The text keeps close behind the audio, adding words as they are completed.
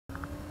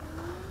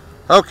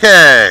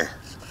Okay,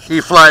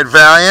 E-Flight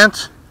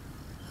Valiant.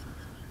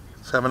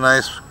 Let's have a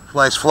nice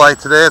flight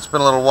today. It's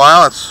been a little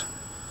while. Let's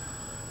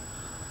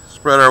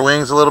spread our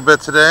wings a little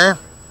bit today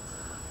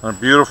on a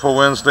beautiful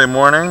Wednesday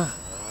morning.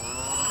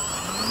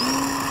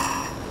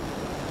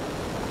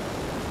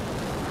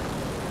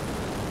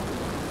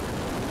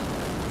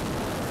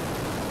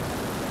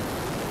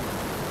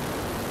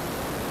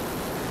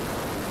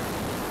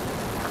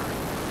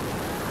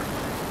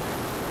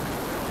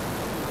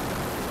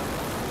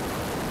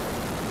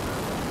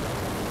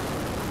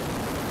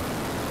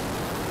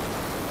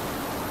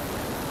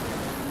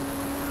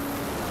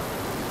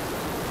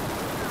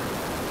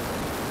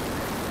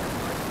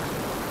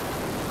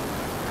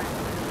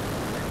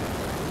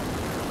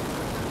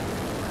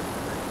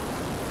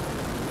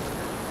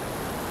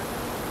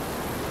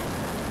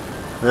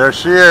 There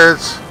she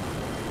is,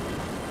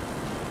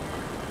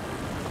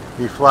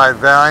 E-Flight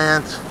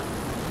Valiant,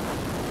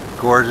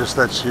 gorgeous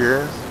that she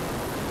is.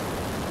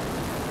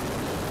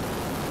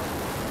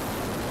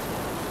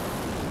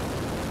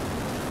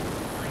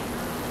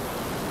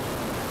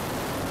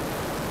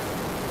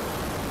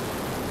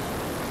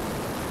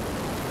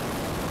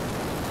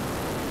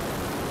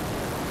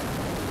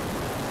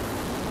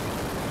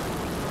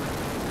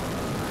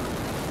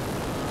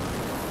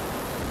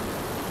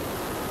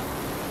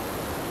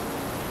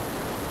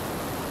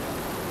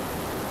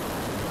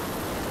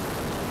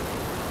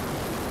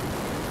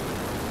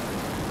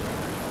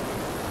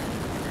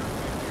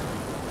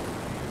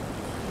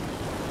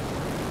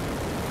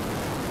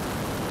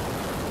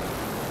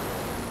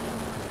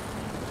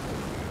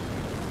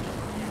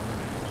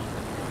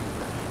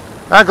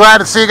 I'm glad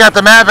to see you got the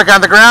Mavic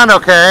on the ground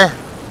okay.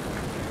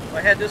 Well,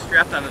 I had this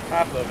strapped on the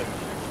top of it.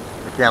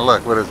 I can't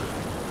look. What is it?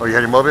 Oh, you had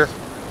your Mobius?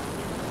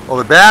 Oh,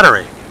 the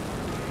battery.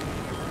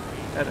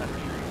 Had a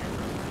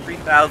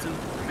 3,000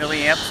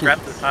 milliamp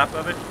strapped to the top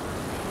of it.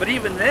 But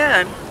even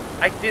then,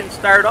 I didn't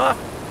start off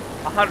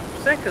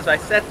 100% because I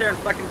sat there and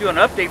fucking do an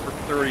update for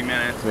 30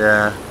 minutes.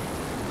 Yeah.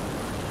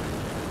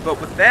 But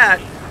with that,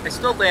 I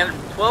still landed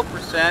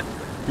 12%.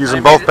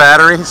 Using both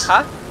batteries?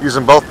 Huh?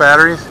 Using both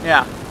batteries?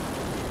 Yeah.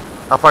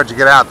 How far did you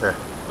get out there?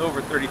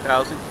 Over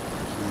 30,000.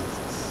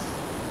 Jesus.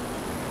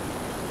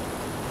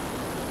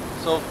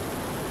 So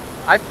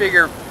I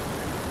figure,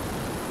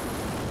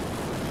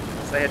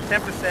 so I had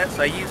 10%,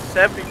 so I used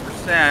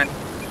 70%.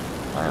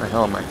 Why the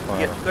hell am I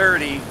flying? Get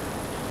 30.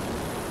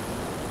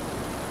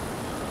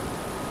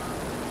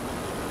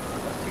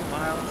 About 2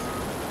 miles.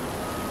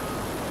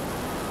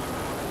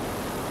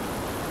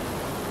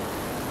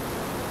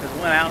 Just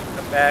went out and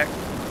come back.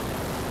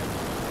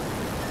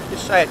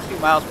 Just shy of 2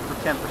 miles per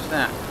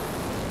 10%.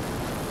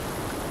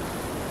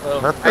 So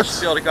I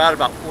should be able to got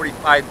about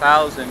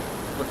 45,000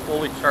 with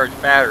fully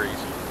charged batteries.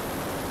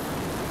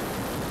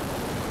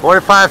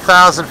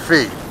 45,000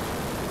 feet.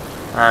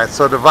 All right,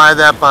 so divide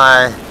that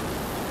by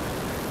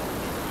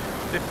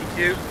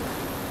 52.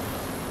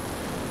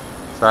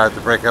 So I have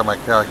to break out my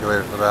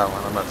calculator for that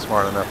one. I'm not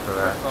smart enough for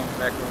that.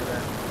 Back over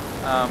there.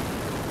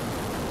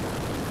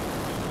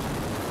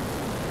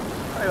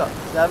 Probably about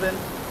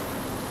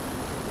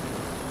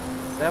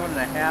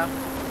 7.5.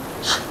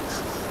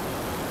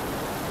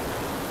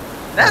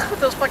 That's with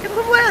those fucking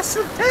little ass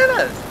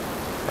antennas.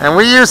 And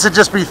we used to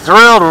just be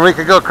thrilled when we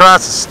could go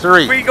across the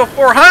street. We could go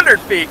 400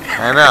 feet.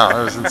 I know,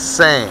 it was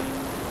insane.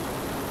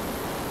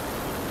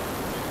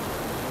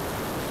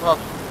 Well,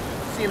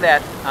 seeing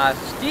that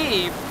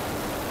Steve,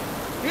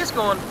 he's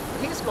going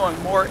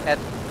more at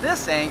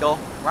this angle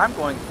where I'm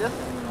going this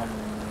angle.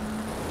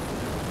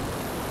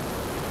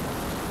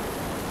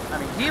 I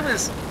mean, he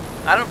was,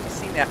 I don't know if you've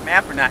seen that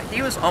map or not,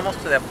 he was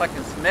almost to that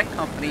fucking cement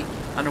company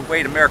on the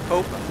way to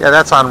Maricopa. Yeah,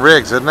 that's on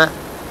Riggs, isn't it?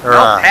 Or,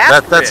 no,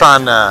 past that's Riggs.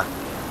 on,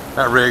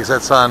 not Riggs,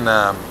 that's on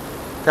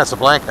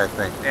Casablanca, I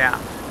think. Yeah.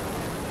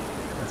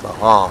 That's a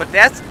haul. But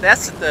that's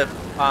the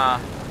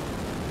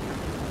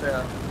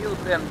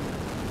Gilligan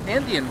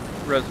Indian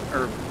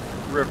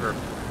River,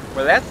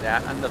 where that's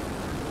at, on the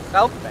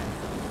south bank.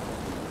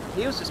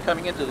 He was just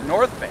coming into the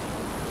north bank.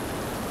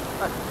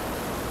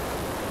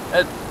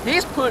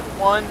 He's put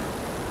one.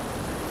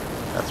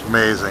 That's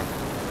amazing.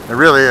 It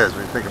really is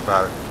when you think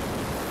about it.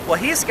 Well,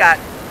 he's got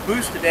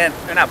boosted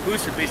not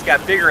boosted, but he's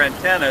got bigger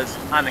antennas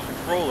on the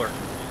controller.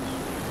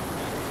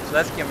 So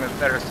that's giving him a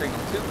better signal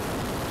too.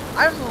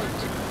 I was only a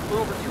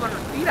little over 200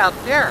 feet out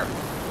there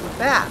with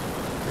that.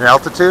 The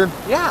altitude?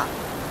 Yeah.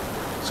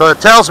 So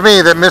it tells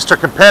me that Mr.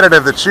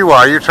 Competitive that you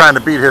are, you're trying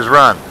to beat his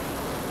run.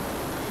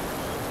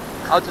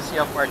 I'll just see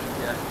how far I can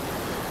get.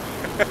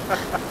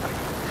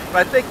 But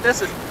I think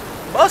this is,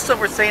 most of them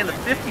were saying the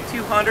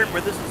 5200,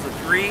 where this is a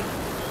 3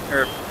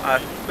 or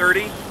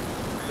 30.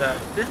 The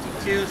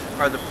 52s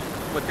are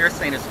what they're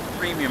saying is a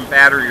premium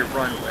battery to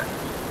run with.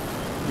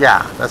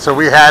 Yeah, that's what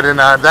we had in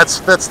our, that's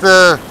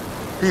the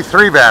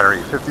P3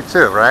 battery,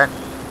 52, right?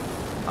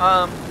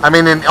 I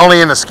mean,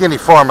 only in a skinny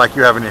form like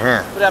you have in your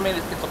hand. But I mean,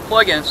 it's a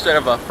plug-in instead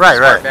of a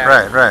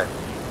right.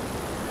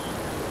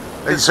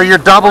 So you're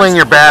doubling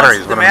your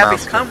batteries. The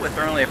Mavics come with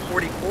are only a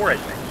 44, I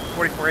think,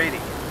 4480.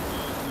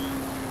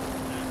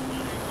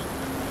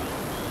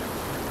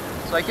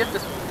 So I get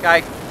this guy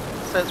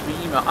sends me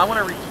an email. I want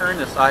to return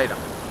this item.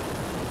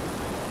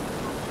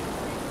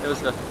 It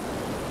was a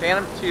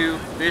Phantom 2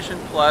 Vision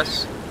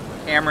Plus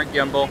camera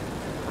gimbal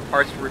for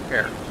parts for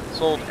repair.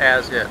 Sold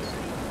as is.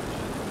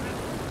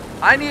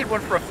 I need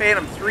one for a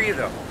Phantom 3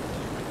 though.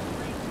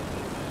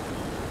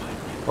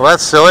 Well,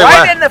 that's silly.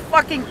 Right in the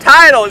fucking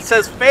title it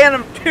says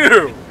Phantom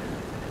 2.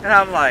 And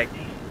I'm like,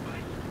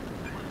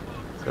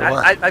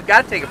 I've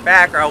got to take it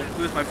back or I'll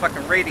lose my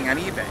fucking rating on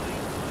eBay.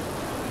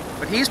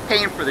 But he's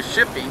paying for the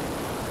shipping,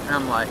 and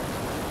I'm like,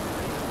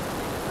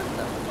 what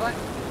the fuck?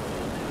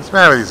 What's the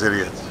matter with these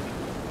idiots?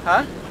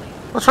 Huh?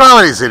 What's wrong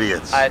with these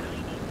idiots?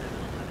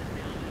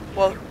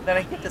 Well, then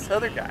I get this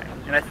other guy,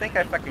 and I think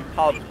I fucking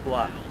called his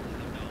bluff.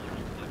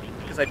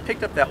 Because I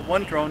picked up that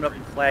one drone up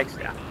in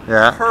Flagstaff.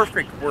 Yeah.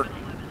 Perfect working.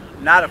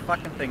 Not a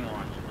fucking thing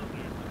wrong.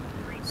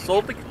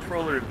 Sold the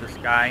controller to this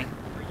guy.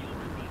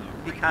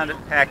 He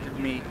contacted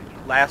me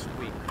last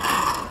week.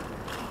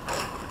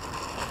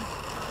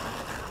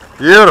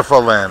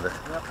 Beautiful lander.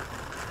 Yep.